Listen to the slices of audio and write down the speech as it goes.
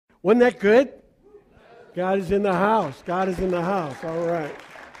Wasn't that good? God is in the house. God is in the house. All right.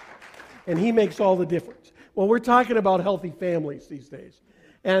 And He makes all the difference. Well, we're talking about healthy families these days.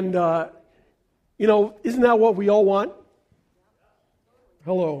 And, isn't that what we all want?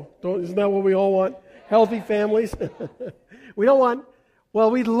 Hello. Isn't that what we all want? Healthy families? We don't want,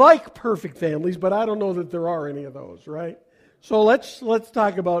 we like perfect families, but I don't know that there are any of those, right? So let's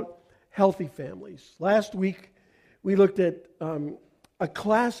talk about healthy families. Last week, we looked at a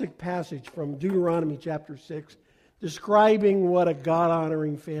classic passage from Deuteronomy chapter 6 describing what a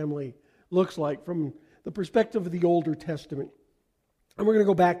God-honoring family looks like from the perspective of the Older Testament. And we're going to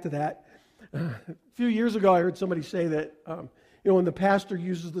go back to that. A few years ago, I heard somebody say that, when the pastor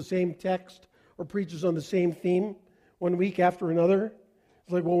uses the same text or preaches on the same theme one week after another,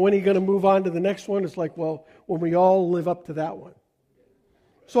 it's like, well, when are you going to move on to the next one? It's like, well, when we all live up to that one.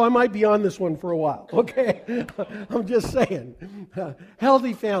 So I might be on this one for a while, okay? I'm just saying.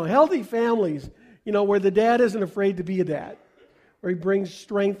 Healthy families, where the dad isn't afraid to be a dad, where he brings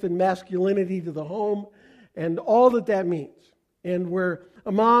strength and masculinity to the home and all that means. And where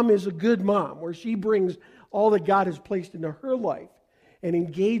a mom is a good mom, where she brings all that God has placed into her life and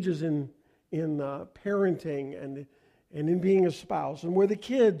engages in parenting and in being a spouse. And where the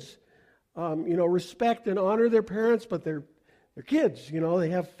kids, respect and honor their parents, but they're kids, they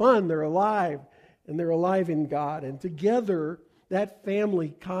have fun, they're alive, and they're alive in God. And together, that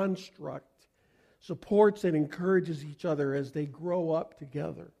family construct supports and encourages each other as they grow up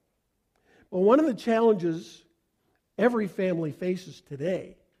together. Well, one of the challenges every family faces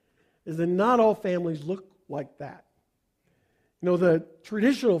today is that not all families look like that. The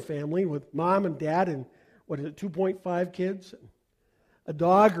traditional family with mom and dad and, 2.5 kids? A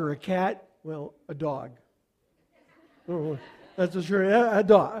dog or a cat? Well, a dog. Oh, that's a sure, a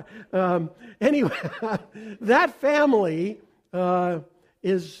dog. Anyway, that family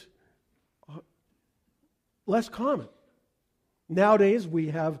is less common. Nowadays, we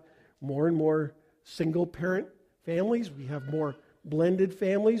have more and more single-parent families. We have more blended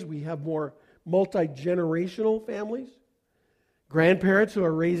families. We have more multi-generational families. Grandparents who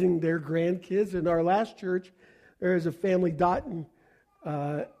are raising their grandkids. In our last church, there is a family, Dot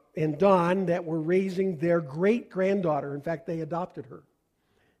and Don, that were raising their great-granddaughter. In fact, they adopted her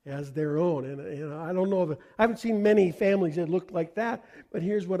as their own. And I don't know, I haven't seen many families that look like that, but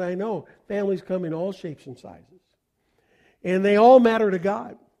here's what I know. Families come in all shapes and sizes. And they all matter to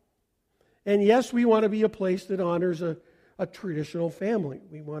God. And yes, we want to be a place that honors a traditional family.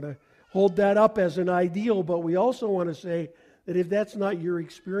 We want to hold that up as an ideal, but we also want to say that if that's not your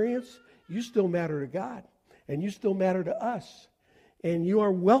experience, you still matter to God, and you still matter to us, and you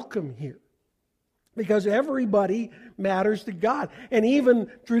are welcome here. Because everybody matters to God. And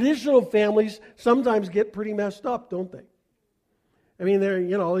even traditional families sometimes get pretty messed up, don't they? I mean,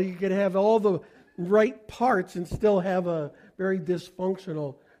 you could have all the right parts and still have a very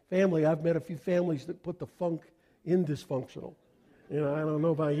dysfunctional family. I've met a few families that put the funk in dysfunctional. I don't know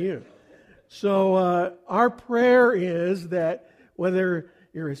about you. So our prayer is that whether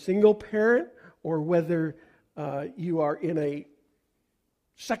you're a single parent or whether you are in a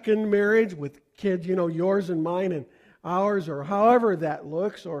second marriage with kids, yours and mine and ours, or however that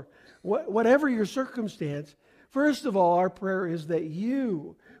looks, or whatever your circumstance, first of all, our prayer is that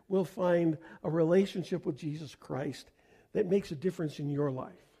you will find a relationship with Jesus Christ that makes a difference in your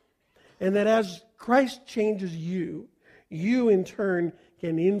life. And that as Christ changes you, you in turn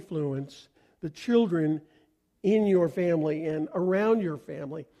can influence the children in your family and around your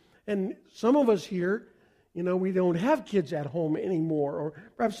family. And some of us here, we don't have kids at home anymore, or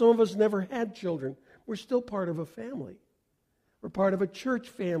perhaps some of us never had children. We're still part of a family. We're part of a church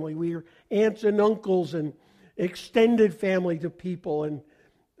family. We are aunts and uncles and extended family to people, and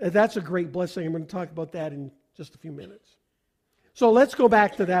that's a great blessing. I'm going to talk about that in just a few minutes. So let's go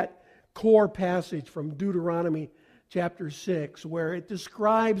back to that core passage from Deuteronomy chapter 6, where it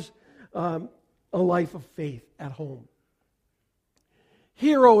describes a life of faith at home.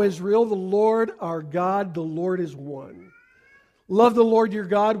 Hear, O Israel, the Lord our God, the Lord is one. Love the Lord your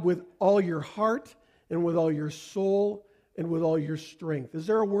God with all your heart and with all your soul and with all your strength. Is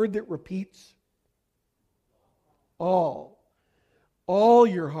there a word that repeats? All. All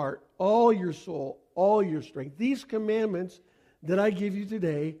your heart, all your soul, all your strength. These commandments that I give you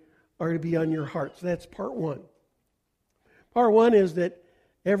today are to be on your hearts. That's part one. Part one is that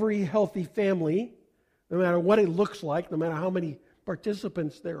every healthy family, no matter what it looks like, no matter how many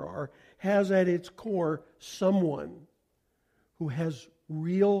participants there are, has at its core someone who has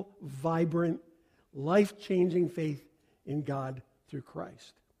real, vibrant, life-changing faith in God through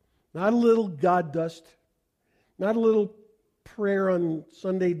Christ. Not a little God dust, not a little prayer on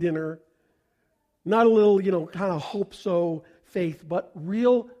Sunday dinner, not a little, kind of hope-so faith, but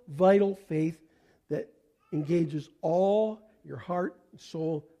real vital faith that engages all your heart,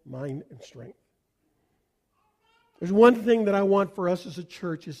 soul, mind, and strength. There's one thing that I want for us as a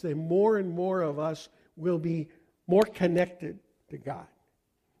church is that more and more of us will be more connected to God.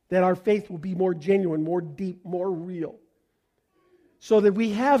 That our faith will be more genuine, more deep, more real. So that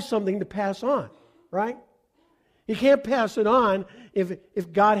we have something to pass on, right? You can't pass it on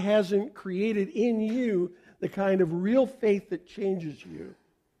if God hasn't created in you the kind of real faith that changes you.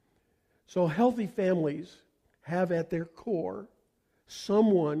 So healthy families have at their core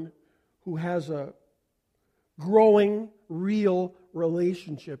someone who has a growing, real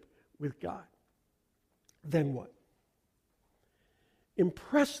relationship with God. Then what?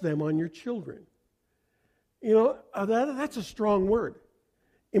 Impress them on your children. That's a strong word.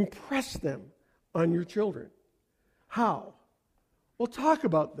 Impress them on your children. How? Well, talk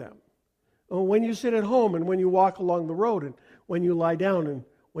about them. When you sit at home and when you walk along the road and when you lie down and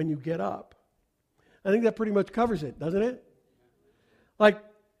when you get up. I think that pretty much covers it, doesn't it? Like,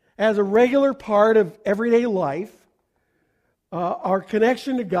 as a regular part of everyday life, our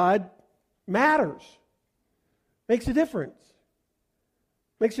connection to God matters. Makes a difference.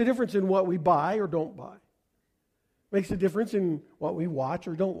 Makes a difference in what we buy or don't buy. Makes a difference in what we watch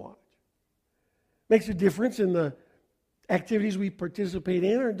or don't watch. Makes a difference in the activities we participate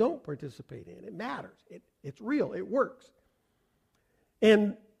in or don't participate in. It matters. It's real. It works.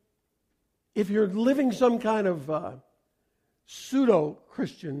 And if you're living some kind of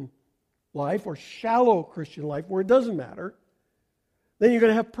pseudo-Christian life or shallow Christian life where it doesn't matter, then you're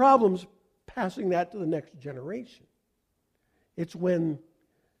going to have problems passing that to the next generation. It's when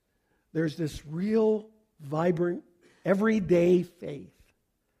there's this real, vibrant, everyday faith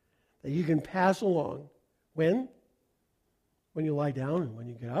that you can pass along. When? When you lie down and when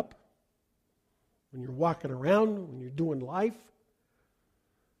you get up. When you're walking around, when you're doing life.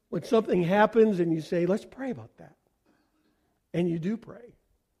 When something happens and you say, let's pray about that. And you do pray.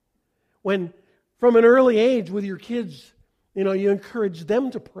 When, from an early age with your kids, you encourage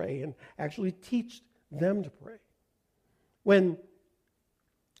them to pray and actually teach them to pray. When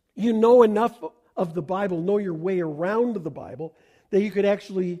you know enough of the Bible, know your way around the Bible, that you could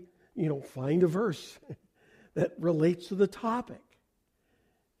actually, find a verse that relates to the topic.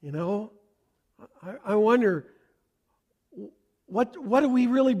 I wonder, what do we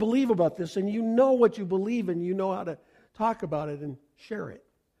really believe about this? And you know what you believe and you know how to talk about it and share it.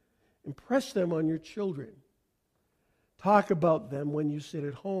 Impress them on your children. Talk about them when you sit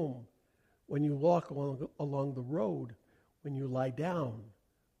at home, when you walk along the road, when you lie down,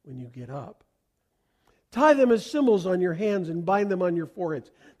 when you get up. Tie them as symbols on your hands and bind them on your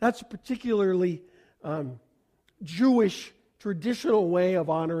foreheads. That's a particularly Jewish traditional way of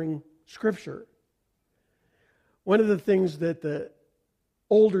honoring Scripture. One of the things that the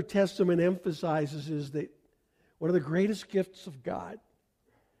Older Testament emphasizes is that one of the greatest gifts of God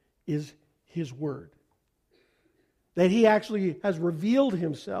is His Word. That He actually has revealed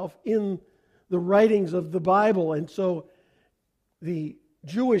Himself in the writings of the Bible. And so the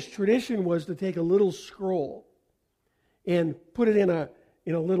Jewish tradition was to take a little scroll and put it in a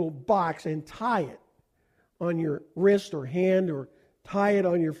little box and tie it on your wrist or hand or tie it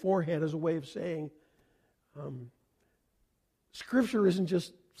on your forehead as a way of saying, Scripture isn't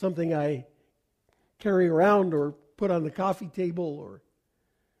just something I carry around or put on the coffee table or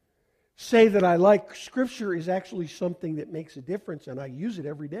say that I like. Scripture is actually something that makes a difference, and I use it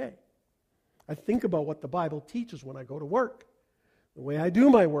every day. I think about what the Bible teaches when I go to work. The way I do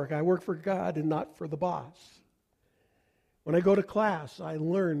my work, I work for God and not for the boss. When I go to class, I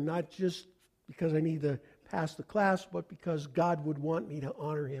learn not just because I need to pass the class, but because God would want me to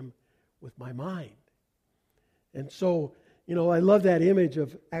honor Him with my mind. And so, I love that image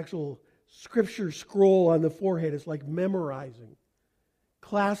of actual Scripture scroll on the forehead. It's like memorizing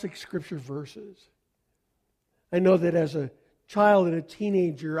classic Scripture verses. I know that as a child and a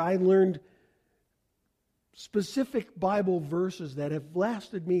teenager, I learned specific Bible verses that have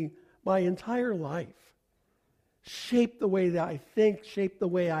lasted me my entire life. Shaped the way that I think, shaped the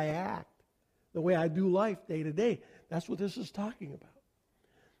way I act, the way I do life day to day. That's what this is talking about.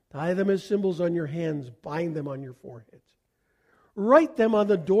 Tie them as symbols on your hands, bind them on your foreheads. Write them on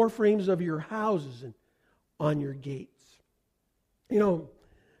the door frames of your houses and on your gates.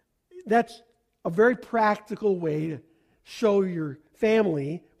 That's a very practical way to show your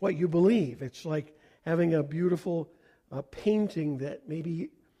family what you believe. It's like having a beautiful painting that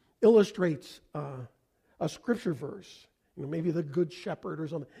maybe illustrates a Scripture verse, maybe the Good Shepherd or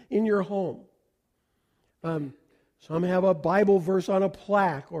something, in your home. Some have a Bible verse on a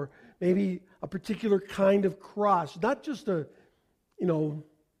plaque, or maybe a particular kind of cross. Not just a,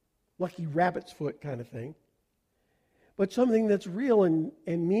 lucky rabbit's foot kind of thing, but something that's real and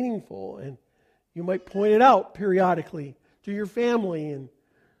meaningful. And you might point it out periodically to your family and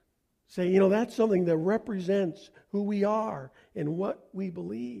say, that's something that represents who we are and what we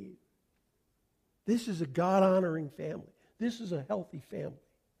believe. This is a God-honoring family. This is a healthy family.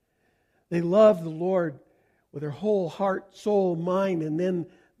 They love the Lord with their whole heart, soul, mind, and then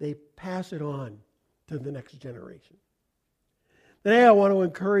they pass it on to the next generation. Today I want to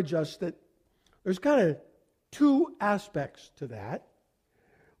encourage us that there's kind of two aspects to that.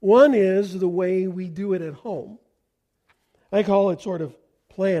 One is the way we do it at home. I call it sort of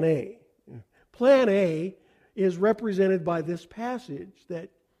Plan A. Plan A is represented by this passage that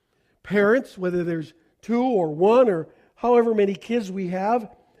parents, whether there's 2 or 1 or however many kids we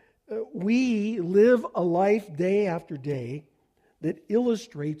have, we live a life day after day that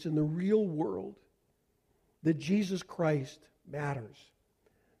illustrates in the real world that Jesus Christ matters,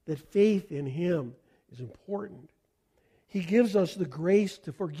 that faith in Him is important. He gives us the grace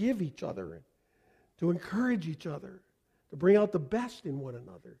to forgive each other, to encourage each other, to bring out the best in one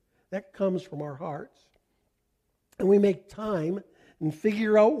another. That comes from our hearts. And we make time and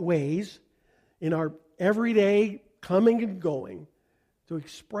figure out ways in our everyday coming and going to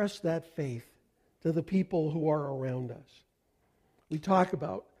express that faith to the people who are around us. We talk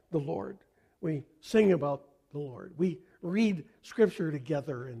about the Lord. We sing about the Lord. We read Scripture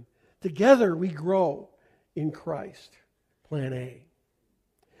together, and together we grow in Christ. Plan A.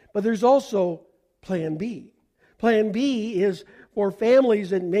 But there's also Plan B. Plan B is for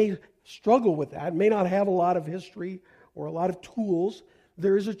families that may struggle with that, may not have a lot of history or a lot of tools.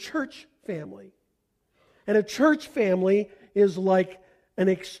 There is a church family. And a church family is like an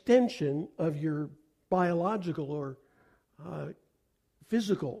extension of your biological or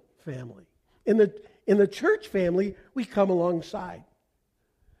physical family. In the church family, we come alongside.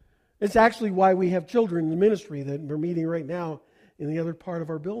 It's actually why we have children in the ministry that we're meeting right now in the other part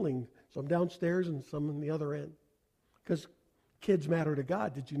of our building. Some downstairs and some in the other end. Because kids matter to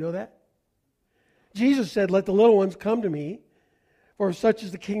God. Did you know that? Jesus said, "Let the little ones come to me, for such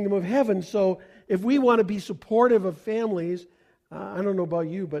is the kingdom of heaven." So if we want to be supportive of families, I don't know about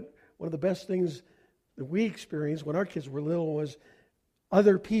you, but one of the best things that we experienced when our kids were little was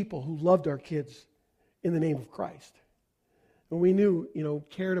other people who loved our kids in the name of Christ. And we knew,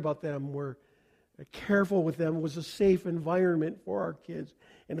 cared about them, were careful with them, was a safe environment for our kids.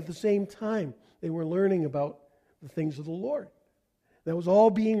 And at the same time, they were learning about the things of the Lord. That was all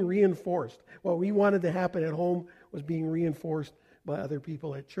being reinforced. What we wanted to happen at home was being reinforced by other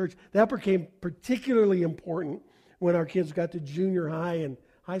people at church. That became particularly important when our kids got to junior high and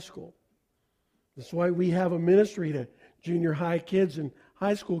high school. That's why we have a ministry to junior high kids and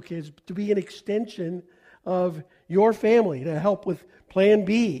high school kids, to be an extension of your family, to help with Plan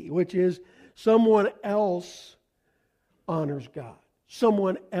B, which is someone else honors God.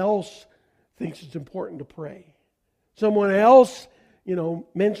 Someone else thinks it's important to pray. Someone else,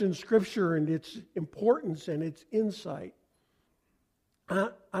 mentions Scripture and its importance and its insight. I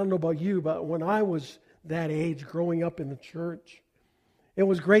don't know about you, but when I was that age, growing up in the church, it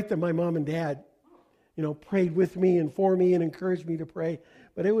was great that my mom and dad, prayed with me and for me and encouraged me to pray.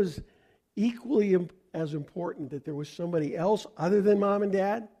 But it was equally as important that there was somebody else other than mom and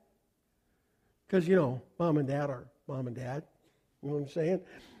dad. Because, mom and dad are mom and dad. You know what I'm saying?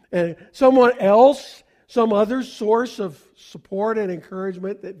 And someone else, some other source of support and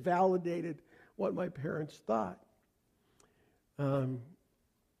encouragement that validated what my parents thought.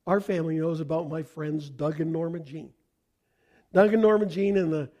 Our family knows about my friends Doug and Norma Jean. Doug and Norma Jean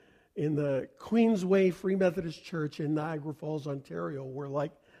in the Queensway Free Methodist Church in Niagara Falls, Ontario, were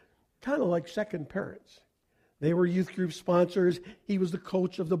kind of like second parents. They were youth group sponsors. He was the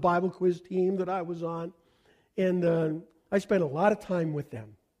coach of the Bible quiz team that I was on. And I spent a lot of time with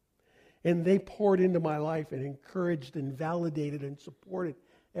them. And they poured into my life and encouraged and validated and supported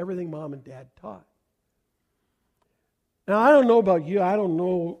everything mom and dad taught. Now, I don't know about you. I don't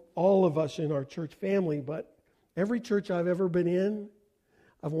know all of us in our church family, but every church I've ever been in,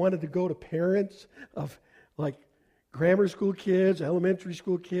 I've wanted to go to parents of grammar school kids, elementary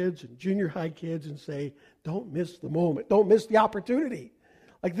school kids, and junior high kids and say, don't miss the moment. Don't miss the opportunity.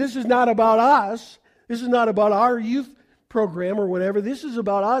 This is not about us. This is not about our youth program or whatever. This is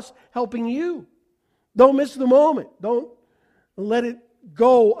about us helping you. Don't miss the moment. Don't let it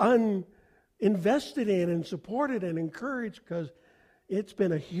go uninvested in and supported and encouraged, because it's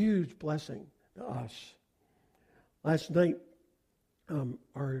been a huge blessing to us. Last night,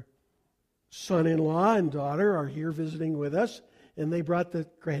 our son-in-law and daughter are here visiting with us, and they brought the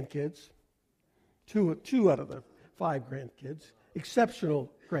grandkids, two out of the 5 grandkids,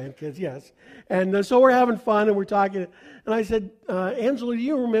 exceptional grandkids, yes. And so we're having fun, and we're talking, and I said, Angela, do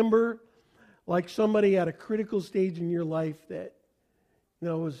you remember like somebody at a critical stage in your life that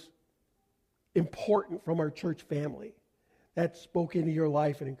was important from our church family, that spoke into your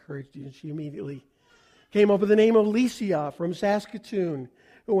life and encouraged you? And she immediately came up with the name of Alicia from Saskatoon,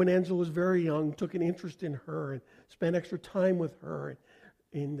 who when Angela was very young took an interest in her and spent extra time with her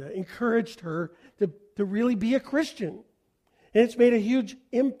and encouraged her to really be a Christian. And it's made a huge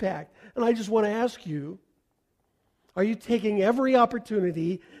impact. And I just want to ask you, are you taking every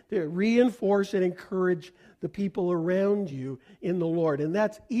opportunity to reinforce and encourage the people around you in the Lord? And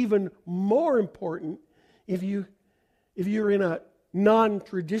that's even more important if you're in a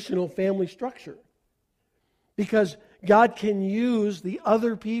non-traditional family structure. Because God can use the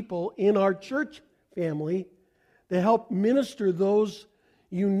other people in our church family to help minister those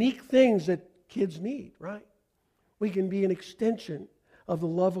unique things that kids need, right? We can be an extension of the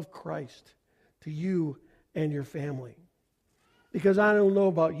love of Christ to you and your family. Because I don't know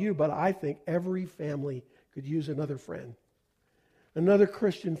about you, but I think every family could use another friend, another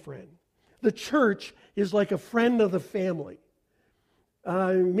Christian friend. The church is like a friend of the family.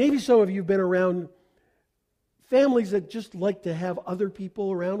 Maybe some of you have been around families that just like to have other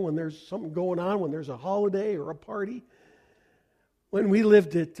people around when there's something going on, when there's a holiday or a party. When we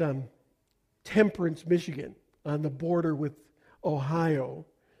lived at Temperance, Michigan, on the border with Ohio,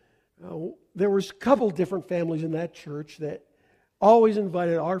 there was a couple different families in that church that always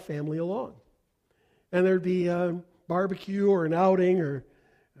invited our family along. And there'd be a barbecue or an outing or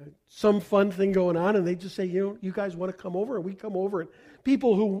some fun thing going on, and they'd just say, you guys want to come over? And we'd come over, and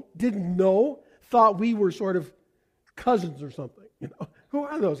people who didn't know thought we were sort of cousins or something. Who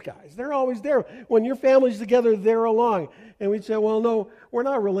are those guys? They're always there. When your family's together, they're along. And we'd say, well, no, we're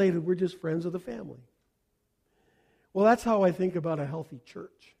not related. We're just friends of the family. Well, that's how I think about a healthy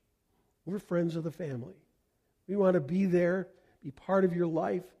church. We're friends of the family. We want to be there, be part of your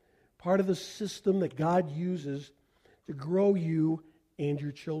life, part of the system that God uses to grow you and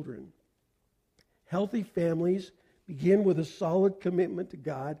your children. Healthy families begin with a solid commitment to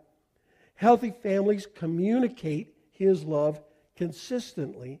God. Healthy families communicate His love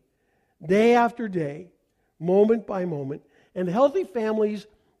consistently, day after day, moment by moment. And healthy families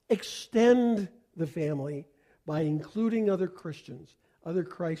extend the family by including other Christians, other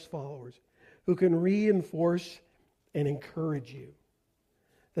Christ followers, who can reinforce and encourage you.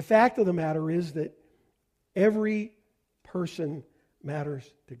 The fact of the matter is that every person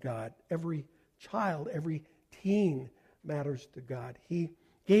matters to God. Every child, every teen matters to God. He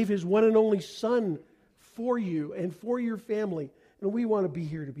gave His one and only Son for you and for your family. And we want to be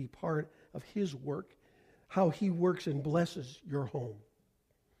here to be part of His work, how He works and blesses your home.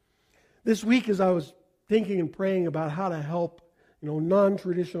 This week, as I was thinking and praying about how to help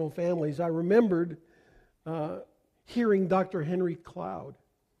non-traditional families, I remembered hearing Dr. Henry Cloud.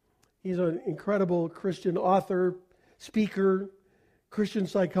 He's an incredible Christian author, speaker, Christian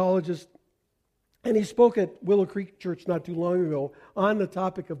psychologist, and he spoke at Willow Creek Church not too long ago on the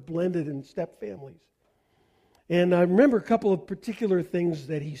topic of blended and step families. And I remember a couple of particular things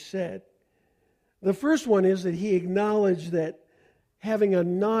that he said. The first one is that he acknowledged that having a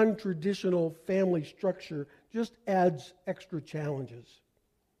non-traditional family structure just adds extra challenges.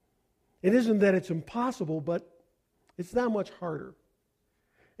 It isn't that it's impossible, but it's not much harder.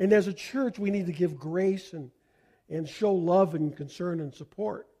 And as a church, we need to give grace and show love and concern and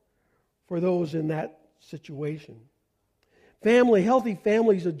support for those in that situation. Healthy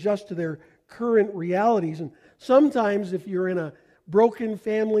families adjust to their current realities. And sometimes if you're in a broken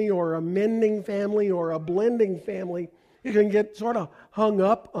family or a mending family or a blending family, you can get sort of hung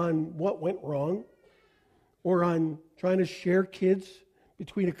up on what went wrong or on trying to share kids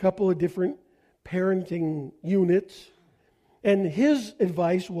between a couple of different parenting units. And his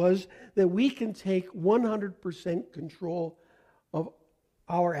advice was that we can take 100% control of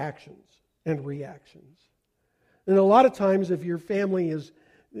our actions and reactions. And a lot of times if your family is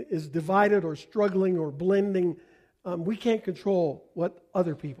divided or struggling or blending, we can't control what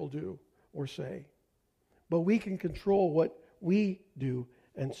other people do or say. But we can control what we do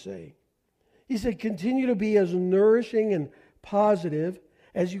and say. He said, continue to be as nourishing and positive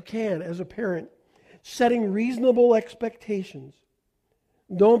as you can as a parent, setting reasonable expectations.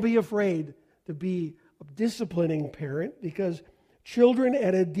 Don't be afraid to be a disciplining parent, because children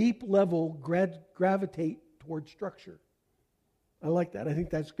at a deep level gravitate toward structure. I like that. I think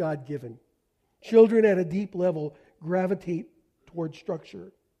that's God-given. Children at a deep level gravitate toward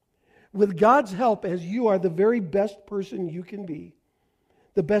structure. With God's help, as you are the very best person you can be,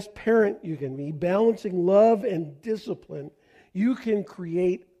 the best parent you can be, balancing love and discipline, you can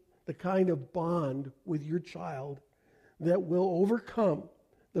create the kind of bond with your child that will overcome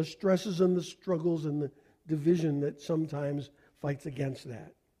the stresses and the struggles and the division that sometimes fights against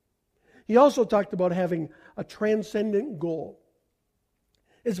that. He also talked about having a transcendent goal.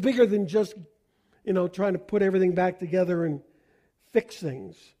 It's bigger than just, trying to put everything back together and fix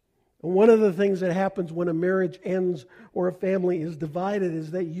things. And one of the things that happens when a marriage ends or a family is divided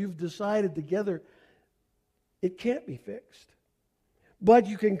is that you've decided together it can't be fixed. But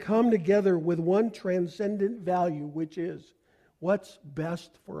you can come together with one transcendent value, which is what's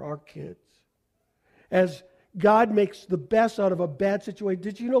best for our kids. As God makes the best out of a bad situation.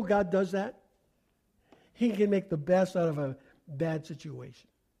 Did you know God does that? He can make the best out of a bad situation.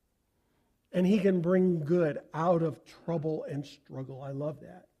 And He can bring good out of trouble and struggle. I love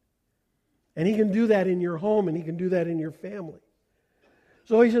that. And He can do that in your home, and He can do that in your family.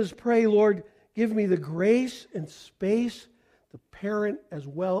 So he says, pray, Lord, give me the grace and space to parent as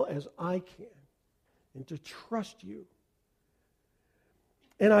well as I can and to trust You.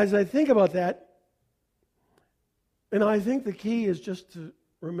 And as I think about that, and I think the key is just to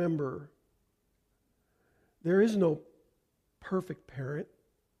remember there is no perfect parent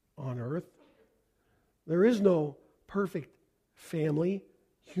on earth. There is no perfect family,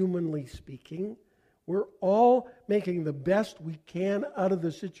 humanly speaking. We're all making the best we can out of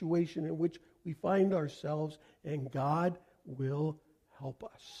the situation in which we find ourselves, and God will help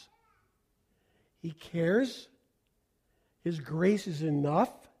us. He cares. His grace is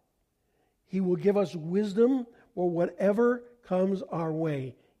enough. He will give us wisdom for whatever comes our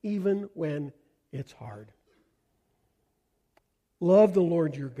way, even when it's hard. Love the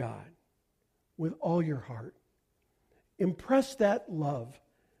Lord your God with all your heart. Impress that love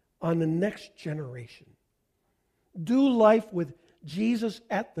on the next generation. Do life with Jesus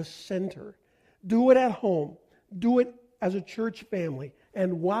at the center. Do it at home. Do it as a church family.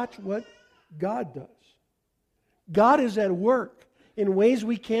 And watch what God does. God is at work in ways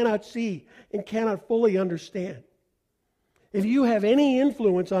we cannot see and cannot fully understand. If you have any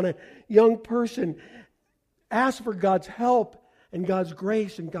influence on a young person, ask for God's help and God's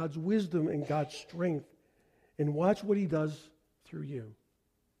grace and God's wisdom and God's strength, and watch what He does through you.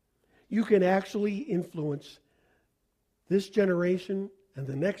 You can actually influence this generation and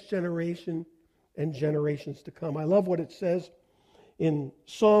the next generation and generations to come. I love what it says in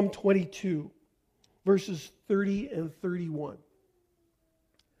Psalm 22, verses 30 and 31.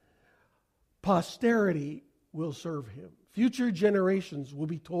 Posterity will serve Him. Future generations will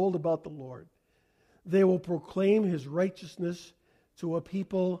be told about the Lord. They will proclaim His righteousness to a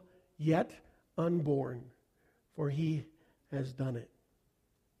people yet unborn, for He has done it.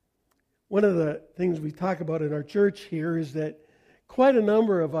 One of the things we talk about in our church here is that quite a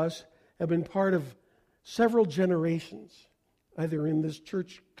number of us have been part of several generations, either in this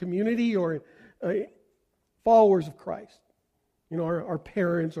church community or followers of Christ. Our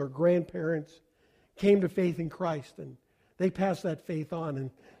parents or grandparents came to faith in Christ, and they passed that faith on,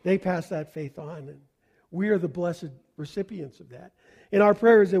 and they passed that faith on, and we are the blessed recipients of that. And our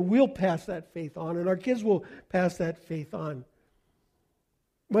prayer is that we'll pass that faith on, and our kids will pass that faith on.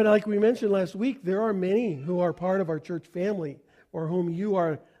 But like we mentioned last week, there are many who are part of our church family for whom you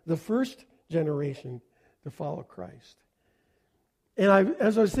are the first generation to follow Christ. And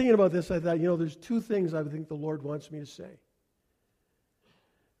as I was thinking about this, I thought, there's two things I think the Lord wants me to say.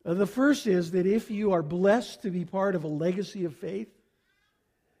 The first is that if you are blessed to be part of a legacy of faith,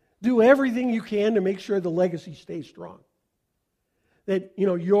 do everything you can to make sure the legacy stays strong. That,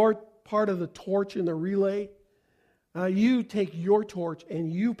 you're part of the torch in the relay. You take your torch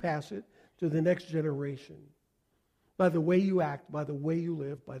and you pass it to the next generation by the way you act, by the way you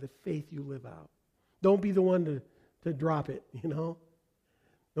live, by the faith you live out. Don't be the one to drop it,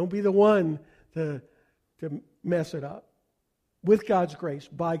 Don't be the one to mess it up. With God's grace,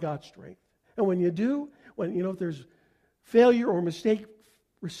 by God's strength. And when you do, if there's failure or mistake,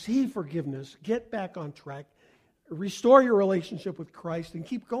 receive forgiveness, get back on track, restore your relationship with Christ, and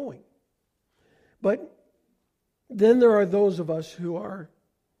keep going. But then there are those of us who are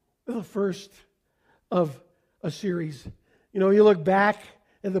the first of a series. You look back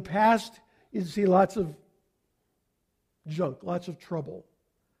in the past, you see lots of junk, lots of trouble,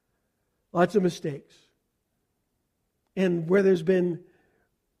 lots of mistakes. And where there's been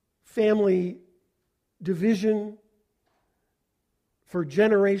family division for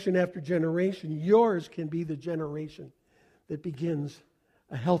generation after generation, yours can be the generation that begins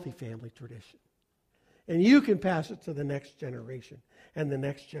a healthy family tradition. And you can pass it to the next generation and the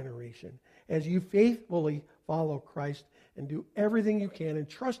next generation as you faithfully follow Christ and do everything you can and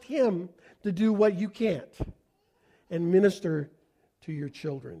trust Him to do what you can't and minister to your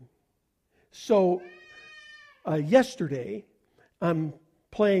children. So, yesterday, I'm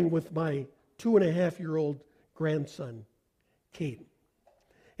playing with my 2.5-year-old grandson, Caden.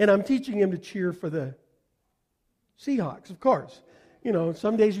 And I'm teaching him to cheer for the Seahawks, of course. You know,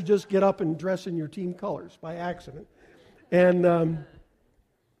 some days you just get up and dress in your team colors by accident. And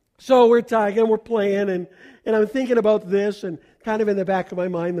so we're talking, we're playing, and I'm thinking about this, and kind of in the back of my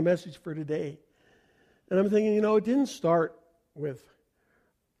mind, the message for today. And I'm thinking, you know, it didn't start with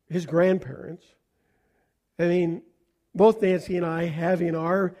his grandparents. I mean, both Nancy and I having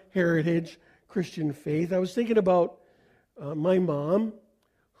our heritage Christian faith. I was thinking about my mom,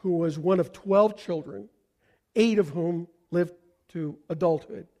 who was one of 12 children, 8 of whom lived to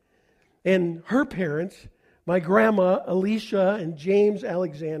adulthood. And her parents, my grandma, Alicia and James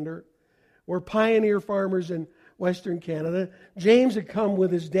Alexander, were pioneer farmers in Western Canada. James had come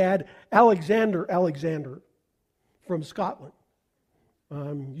with his dad, Alexander from Scotland.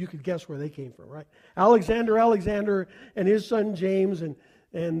 You could guess where they came from, right? Alexander and his son James and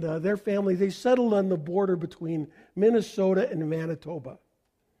their family, they settled on the border between Minnesota and Manitoba.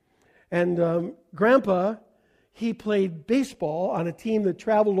 And Grandpa, he played baseball on a team that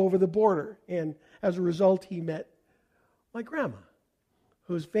traveled over the border. And as a result, he met my grandma,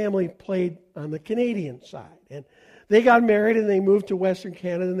 whose family played on the Canadian side. And they got married and they moved to Western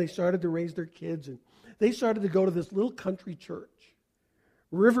Canada and they started to raise their kids. And they started to go to this little country church,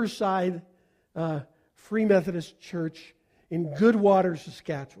 Riverside Free Methodist Church in Goodwater,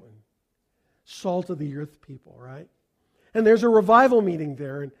 Saskatchewan. Salt of the earth people, right? And there's a revival meeting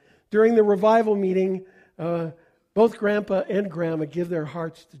there. And during the revival meeting, both Grandpa and Grandma give their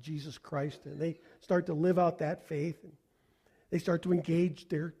hearts to Jesus Christ, and they start to live out that faith. And they start to engage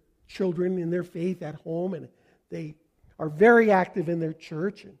their children in their faith at home, and they are very active in their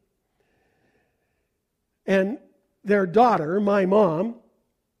church. And their daughter, my mom,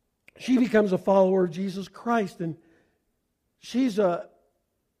 she becomes a follower of Jesus Christ, and she's a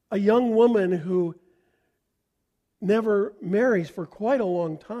young woman who never marries for quite a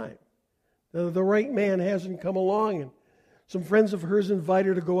long time. The right man hasn't come along, and some friends of hers invite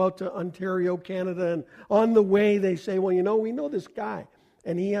her to go out to Ontario, Canada, and on the way they say, well, you know, we know this guy,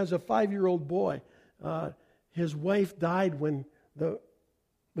 and he has a 5-year-old boy. His wife died when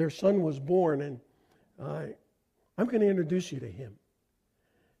their son was born, and I'm going to introduce you to him.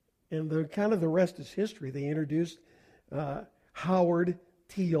 And the rest is history. They introduced Howard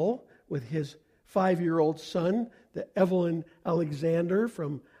Teal with his 5-year-old son to Evelyn Alexander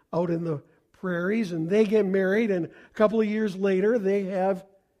from out in the prairies, and they get married, and a couple of years later they have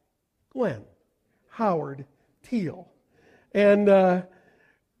Glenn Howard Teal. And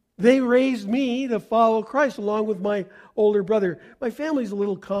they raised me to follow Christ along with my older brother. My family's a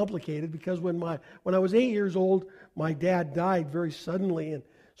little complicated because when I was 8 years old, my dad died very suddenly, and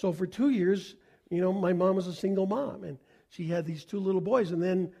so for 2 years, you know, my mom was a single mom, and she had these 2 little boys. And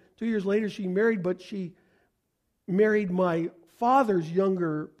then 2 years later, she married, but she married my father's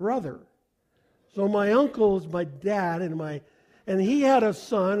younger brother. So my uncle is my dad, and he had a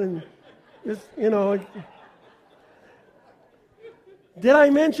son, and it's, you know. Did I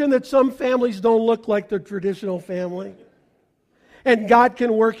mention that some families don't look like the traditional family? And God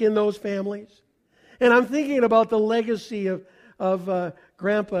can work in those families. And I'm thinking about the legacy of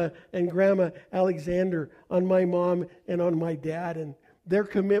Grandpa and Grandma Alexander on my mom and on my dad, and their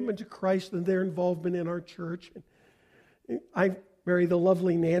commitment to Christ and their involvement in our church. I married the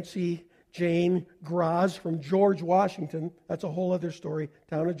lovely Nancy Jane Graz from George, Washington. That's a whole other story.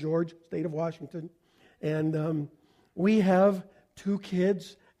 Town of George, state of Washington. And we have 2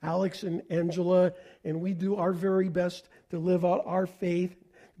 kids, Alex and Angela, and we do our very best to live out our faith,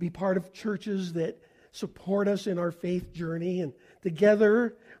 be part of churches that support us in our faith journey. And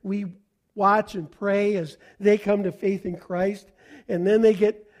together we watch and pray as they come to faith in Christ. And then they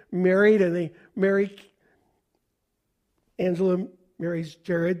get married, and Angela marries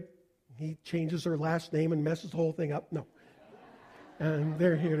Jared. He changes her last name and messes the whole thing up. No. And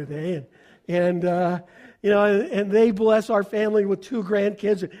they're here today. And they bless our family with 2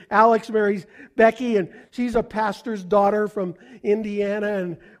 grandkids. Alex marries Becky, and she's a pastor's daughter from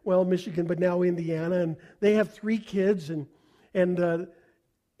Indiana, Michigan, but now Indiana. And they have 3 kids, and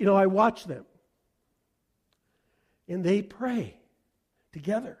I watch them. And they pray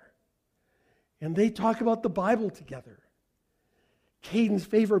together. And they talk about the Bible together. Caden's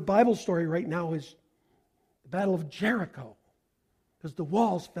favorite Bible story right now is the Battle of Jericho, because the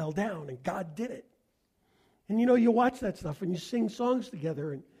walls fell down and God did it. And you watch that stuff and you sing songs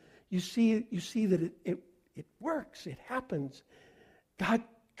together and you see that it works, it happens.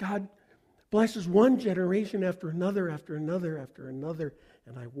 God blesses one generation after another, after another, after another,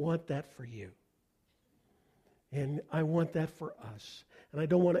 and I want that for you. And I want that for us. And I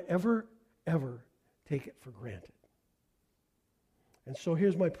don't want to ever, ever take it for granted. And so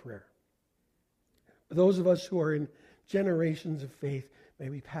here's my prayer. For those of us who are in generations of faith, may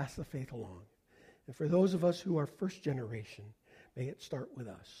we pass the faith along. And for those of us who are first generation, may it start with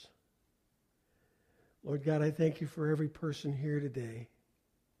us. Lord God, I thank you for every person here today.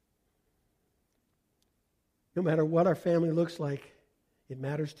 No matter what our family looks like, it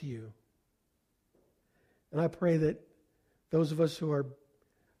matters to you. And I pray that those of us who are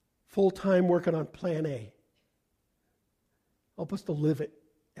full-time working on Plan A, help us to live it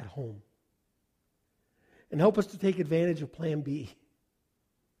at home. And help us to take advantage of Plan B.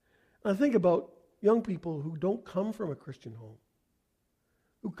 I think about young people who don't come from a Christian home,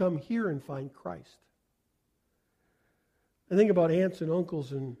 who come here and find Christ. I think about aunts and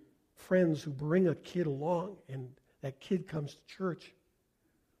uncles and friends who bring a kid along, and that kid comes to church,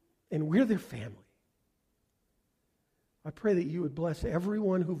 and we're their family. I pray that you would bless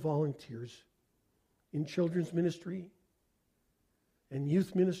everyone who volunteers in children's ministry and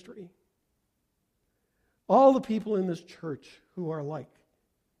youth ministry. All the people in this church who are like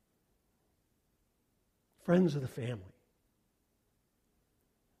friends of the family.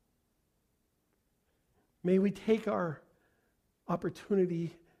 May we take our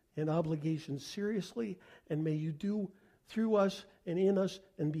opportunity and obligation seriously, and may you do through us and in us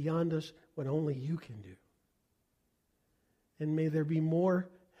and beyond us what only you can do. And may there be more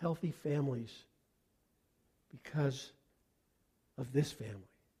healthy families because of this family.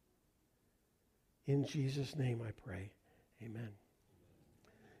 In Jesus' name I pray. Amen.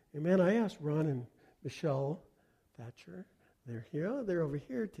 Amen. I asked Ron and Michelle Thatcher. They're here. They're over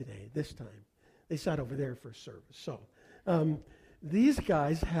here today, this time. They sat over there for service. So these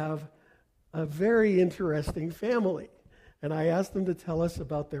guys have a very interesting family. And I asked them to tell us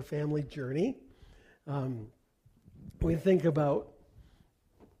about their family journey. We think about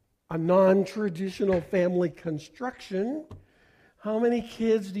a non-traditional family construction. How many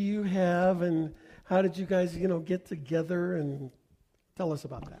kids do you have, and how did you guys, get together? And tell us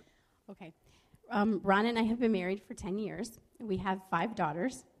about that. Okay. Ron and I have been married for 10 years. We have 5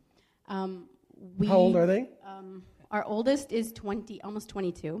 daughters. How old are they? Our oldest is 20, almost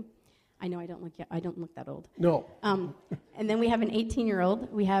 22. I know I don't look that old. No. And then we have an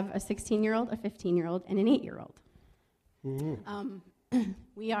 18-year-old. We have a 16-year-old, a 15-year-old, and an 8-year-old. Mm-hmm.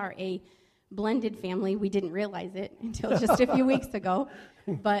 We are a blended family. We didn't realize it until just a few weeks ago.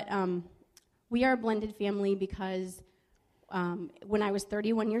 But we are a blended family because when I was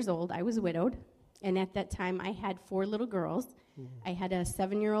 31 years old, I was widowed. And at that time, I had 4 little girls. Mm-hmm. I had a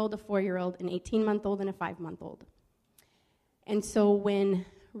 7-year-old, a 4-year-old, an 18-month-old, and a 5-month-old. And so when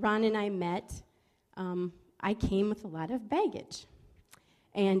Ron and I met, I came with a lot of baggage.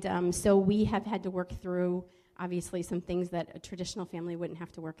 And so we have had to work through, obviously, some things that a traditional family wouldn't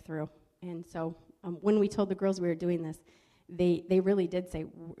have to work through. And so when we told the girls we were doing this, they really did say,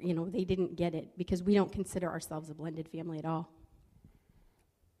 they didn't get it because we don't consider ourselves a blended family at all.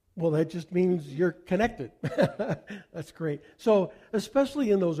 Well, that just means you're connected. That's great. So,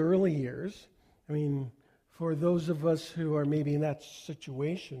 especially in those early years, for those of us who are maybe in that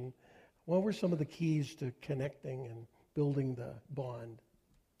situation, what were some of the keys to connecting and building the bond?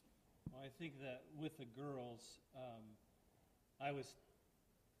 Well, I think that with the girls, I was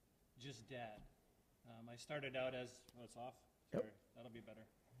just dad. I started out as, it's off? Sorry, yep. That'll be better.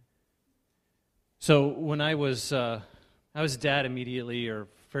 So when I was dad immediately, or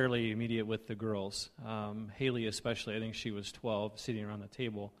fairly immediate with the girls. Haley especially, I think she was 12, sitting around the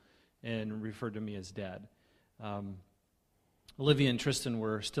table, and referred to me as dad. Olivia and Tristan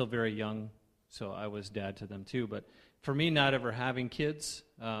were still very young, so I was dad to them too. But for me, not ever having kids,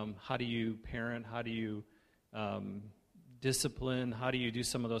 how do you parent? How do you discipline? How do you do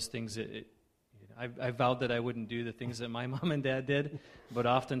some of those things? I vowed that I wouldn't do the things that my mom and dad did, but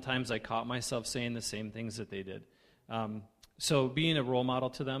oftentimes I caught myself saying the same things that they did. So being a role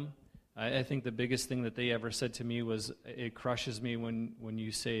model to them, I think the biggest thing that they ever said to me was, it crushes me when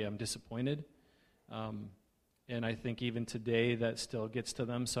you say I'm disappointed. And I think even today that still gets to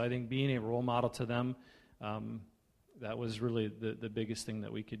them. So I think being a role model to them, that was really the biggest thing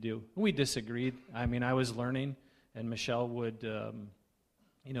that we could do. We disagreed. I was learning, and Michelle would,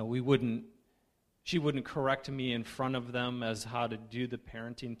 she wouldn't correct me in front of them as how to do the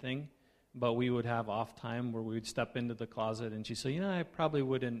parenting thing, but we would have off time where we would step into the closet and she'd say, I probably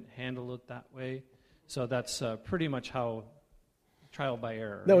wouldn't handle it that way. So that's pretty much how trial by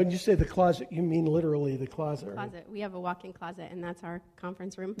error. Now, when you say the closet, you mean literally the closet, right? Closet. We have a walk-in closet, and that's our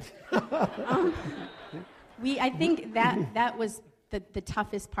conference room. I think that was the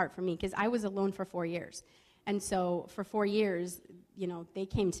toughest part for me, because I was alone for 4 years. And so for 4 years, they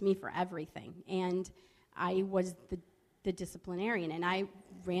came to me for everything. And I was the disciplinarian, and I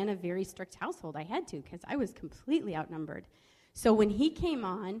ran a very strict household. I had to, because I was completely outnumbered. So when he came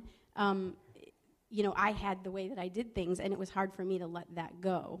on, I had the way that I did things, and it was hard for me to let that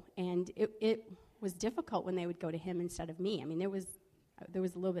go. And it was difficult when they would go to him instead of me. I mean, there was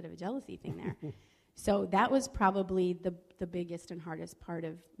a little bit of a jealousy thing there. So that was probably the biggest and hardest part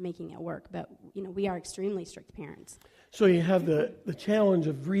of making it work. But, we are extremely strict parents. So you have the challenge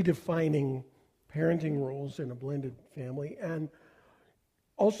of redefining parenting roles in a blended family, and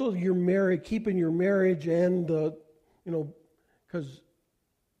also keeping your marriage, and because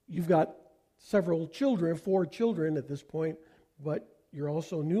you've got several children, 4 children at this point, but you're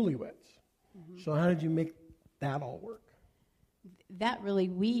also newlyweds. Mm-hmm. So how did you make that all work? That really,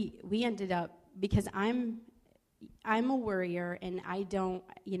 we ended up, because I'm a worrier, and I don't,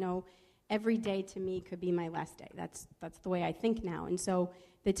 every day to me could be my last day. That's the way I think now. And so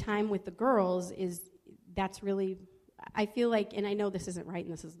the time with the girls that's really, I feel like, and I know this isn't right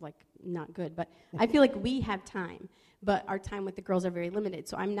and this is like not good, but I feel like we have time, but our time with the girls are very limited.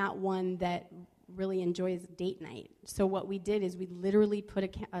 So I'm not one that really enjoys date night. So what we did is we literally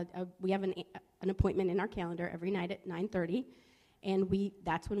put we have an appointment in our calendar every night at 9:30, and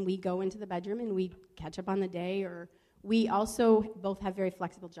that's when we go into the bedroom and we catch up on the day. Or we also both have very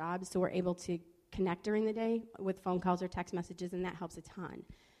flexible jobs, so we're able to connect during the day with phone calls or text messages, and that helps a ton.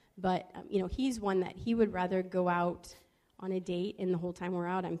 But he's one that he would rather go out on a date, and the whole time we're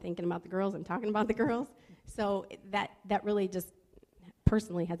out, I'm thinking about the girls, I'm talking about the girls. So that really just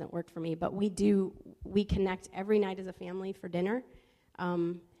personally hasn't worked for me. But we connect every night as a family for dinner.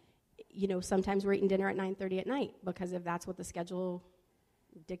 Sometimes we're eating dinner at 9:30 at night, because if that's what the schedule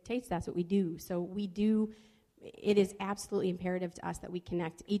dictates, that's what we do. So it is absolutely imperative to us that we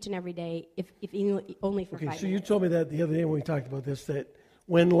connect each and every day, if only for 5 minutes. Okay, so you told me that the other day when we talked about this, that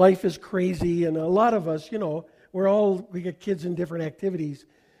when life is crazy, and a lot of us, we get kids in different activities,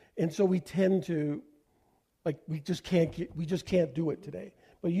 and so we tend to, we just can't do it today.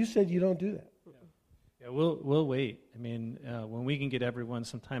 But you said you don't do that. Yeah, we'll wait. I mean, when we can get everyone,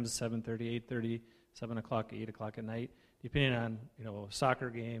 sometimes 7:30, 8:30, 7 o'clock, 8 o'clock at night, depending on soccer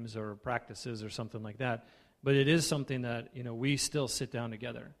games or practices or something like that. But it is something that we still sit down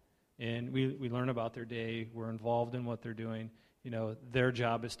together, and we learn about their day. We're involved in what they're doing. Their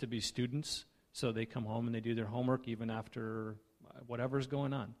job is to be students, so they come home and they do their homework even after whatever's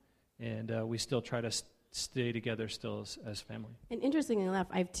going on, and we still try to stay together still as family. And interestingly enough,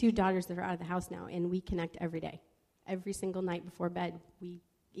 I have 2 daughters that are out of the house now, and we connect every day. Every single night before bed, we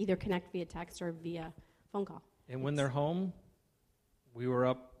either connect via text or via phone call. And when they're home, we were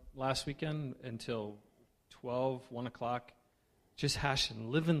up last weekend until 12, 1 o'clock, just hashing,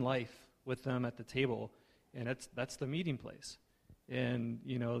 living life with them at the table, and that's the meeting place. And,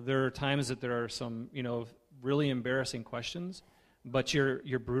 there are times that there are some, really embarrassing questions, but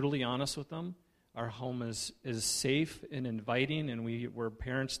you're brutally honest with them. Our home is safe and inviting, and we're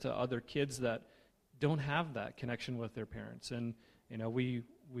parents to other kids that don't have that connection with their parents, and we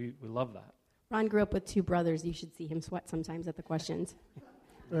love that. Ron grew up with 2 brothers. You should see him sweat sometimes at the questions.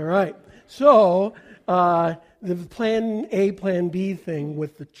 All right. So the Plan A, Plan B thing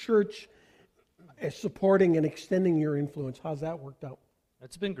with the church supporting and extending your influence, how's that worked out?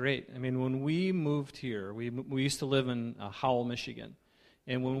 That's been great. I mean, when we moved here, we used to live in Howell, Michigan,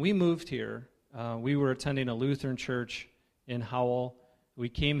 and when we moved here, we were attending a Lutheran church in Howell. We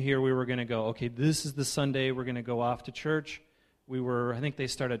came here, we were going to go, okay, this is the Sunday, we're going to go off to church. I think they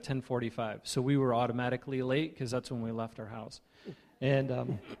started at 10:45, so we were automatically late because that's when we left our house.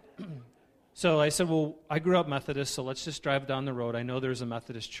 And so I said, well, I grew up Methodist, so let's just drive down the road. I know there's a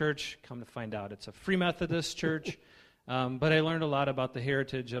Methodist church. Come to find out, it's a Free Methodist church. But I learned a lot about the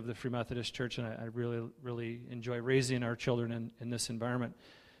heritage of the Free Methodist Church, and I really, really enjoy raising our children in this environment.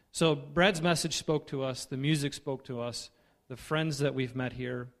 So Brad's message spoke to us. The music spoke to us. The friends that we've met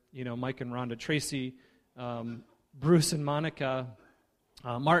here, Mike and Rhonda Tracy, Bruce and Monica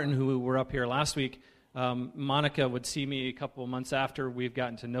Martin, who were up here last week. Monica would see me a couple of months after we've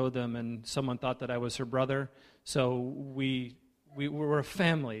gotten to know them, and someone thought that I was her brother. So we were a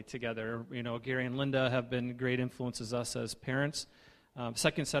family together. Gary and Linda have been great influences us as parents.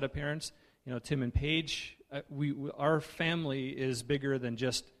 Second set of parents, Tim and Paige. Our family is bigger than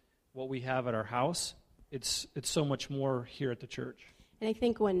just what we have at our house. It's so much more here at the church. And I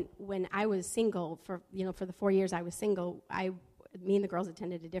think when I was single, for the 4 years I was single, me and the girls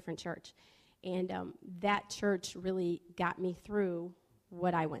attended a different church. And that church really got me through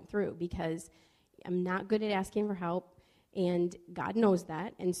what I went through, because I'm not good at asking for help, and God knows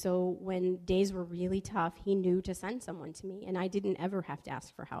that. And so when days were really tough, he knew to send someone to me, and I didn't ever have to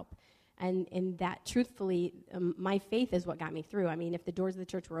ask for help. And that, truthfully, my faith is what got me through. I mean, if the doors of the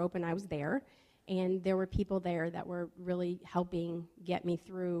church were open, I was there, and there were people there that were really helping get me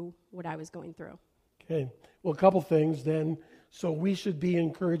through what I was going through. Okay. Well, a couple things then. So we should be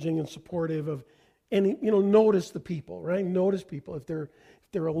encouraging and supportive of any, notice the people, right? Notice people. If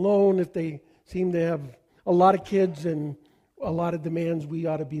they're alone, if they seem to have a lot of kids and a lot of demands, we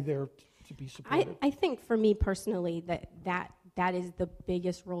ought to be there to be supportive. I think for me personally that is the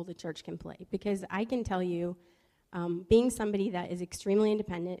biggest role the church can play, because I can tell you, being somebody that is extremely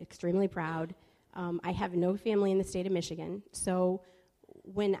independent, extremely proud, I have no family in the state of Michigan, so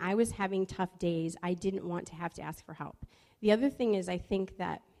when I was having tough days, I didn't want to have to ask for help. The other thing is, I think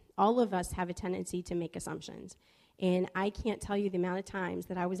that all of us have a tendency to make assumptions. And I can't tell you the amount of times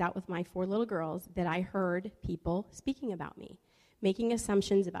that I was out with my 4 little girls that I heard people speaking about me, making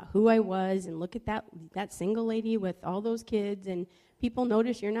assumptions about who I was, and look at that single lady with all those kids, and people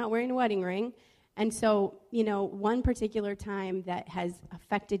notice you're not wearing a wedding ring. And so, one particular time that has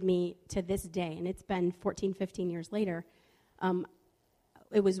affected me to this day, and it's been 14, 15 years later,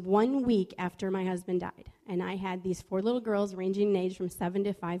 it was 1 week after my husband died, and I had these 4 little girls ranging in age from 7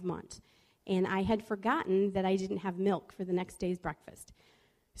 to 5 months, and I had forgotten that I didn't have milk for the next day's breakfast.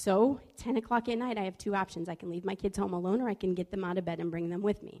 So 10 o'clock at night, I have 2 options. I can leave my kids home alone, or I can get them out of bed and bring them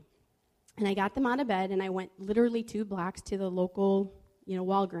with me. And I got them out of bed, and I went literally 2 blocks to the local,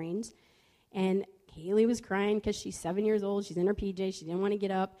 Walgreens, and Haley was crying because she's 7 years old. She's in her PJs. She didn't want to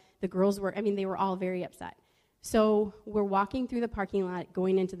get up. The girls they were all very upset. So we're walking through the parking lot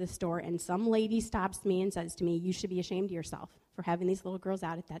going into the store, and some lady stops me and says to me, "You should be ashamed of yourself for having these little girls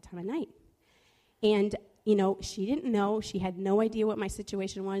out at that time of night." And, she didn't know. She had no idea what my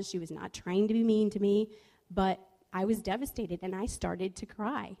situation was. She was not trying to be mean to me, but I was devastated, and I started to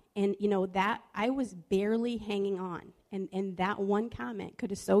cry. And, that I was barely hanging on, and that one comment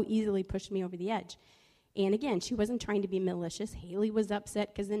could have so easily pushed me over the edge. And again, she wasn't trying to be malicious. Haley was upset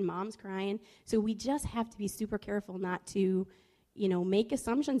because then Mom's crying. So we just have to be super careful not to, make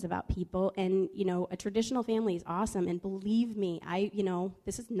assumptions about people. And, a traditional family is awesome. And believe me,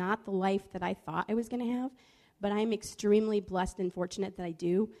 this is not the life that I thought I was going to have, but I'm extremely blessed and fortunate that I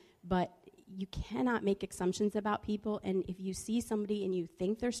do. But you cannot make assumptions about people. And if you see somebody and you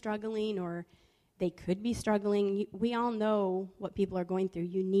think they're struggling, or they could be struggling, we all know what people are going through.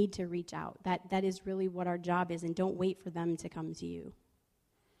 You need to reach out. That is really what our job is, and don't wait for them to come to you.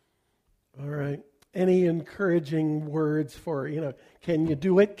 All right. Any encouraging words for, can you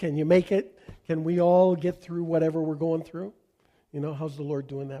do it? Can you make it? Can we all get through whatever we're going through? How's the Lord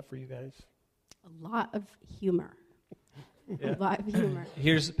doing that for you guys? A lot of humor. Yeah. A lot of humor.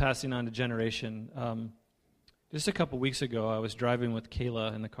 Here's passing on to generation. Just a couple weeks ago, I was driving with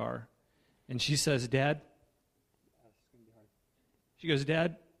Kayla in the car, and she says, "Dad," she goes,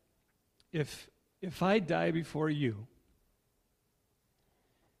 "Dad, if I die before you,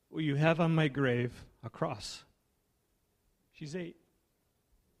 will you have on my grave a cross?" She's 8.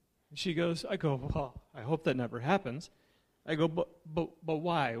 And she goes, I go, "Well, I hope that never happens." I go, but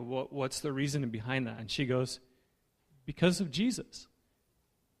why? What's the reason behind that? And she goes, "Because of Jesus."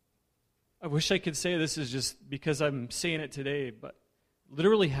 I wish I could say this is just because I'm saying it today, but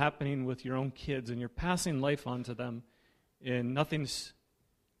literally happening with your own kids, and you're passing life on to them, and nothing's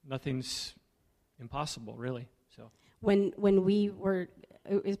impossible, really. So when we were,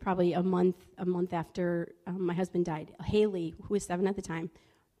 it was probably a month after my husband died, Haley, who was 7 at the time,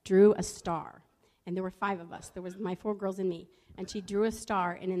 drew a star, and there were 5 of us. There was my 4 girls and me, and she drew a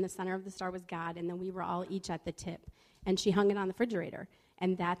star, and in the center of the star was God, and then we were all each at the tip, and she hung it on the refrigerator,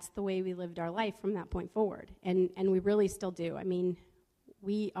 and that's the way we lived our life from that point forward, and we really still do. I mean,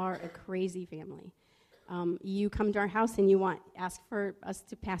 we are a crazy family. You come to our house and you ask for us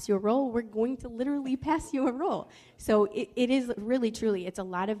to pass you a roll, we're going to literally pass you a roll. So it is really, truly, it's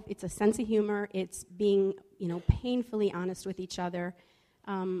a sense of humor. It's being, painfully honest with each other.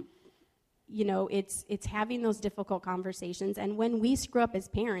 It's having those difficult conversations. And when we screw up as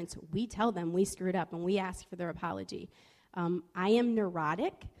parents, we tell them we screwed up and we ask for their apology. I am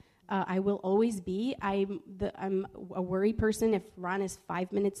neurotic. I will always be. I'm a worry person. If Ron is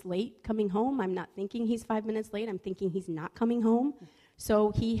 5 minutes late coming home, I'm not thinking he's 5 minutes late. I'm thinking he's not coming home.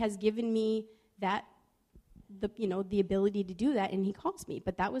 So he has given me the ability to do that, and he calls me.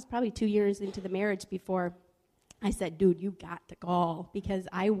 But that was probably 2 years into the marriage before I said, dude, you got to call because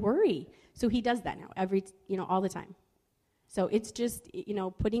I worry. So he does that now all the time. So it's just,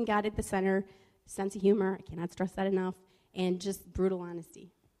 putting God at the center, sense of humor, I cannot stress that enough, and just brutal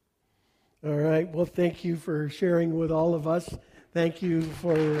honesty. All right. Well, thank you for sharing with all of us. Thank you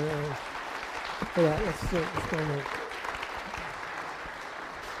for that. Let's go on.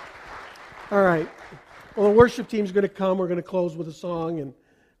 All right. Well, the worship team's going to come. We're going to close with a song,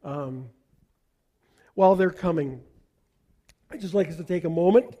 and while they're coming, I'd just like us to take a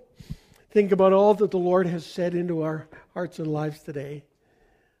moment, think about all that the Lord has said into our hearts and lives today.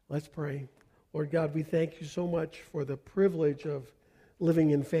 Let's pray. Lord God, we thank you so much for the privilege of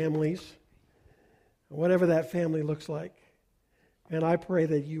living in families, whatever that family looks like. And I pray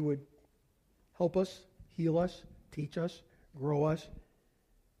that you would help us, heal us, teach us, grow us,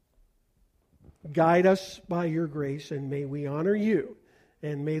 guide us by your grace, and may we honor you.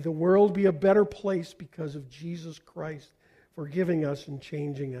 And may the world be a better place because of Jesus Christ forgiving us and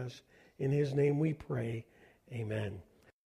changing us. In his name we pray. Amen.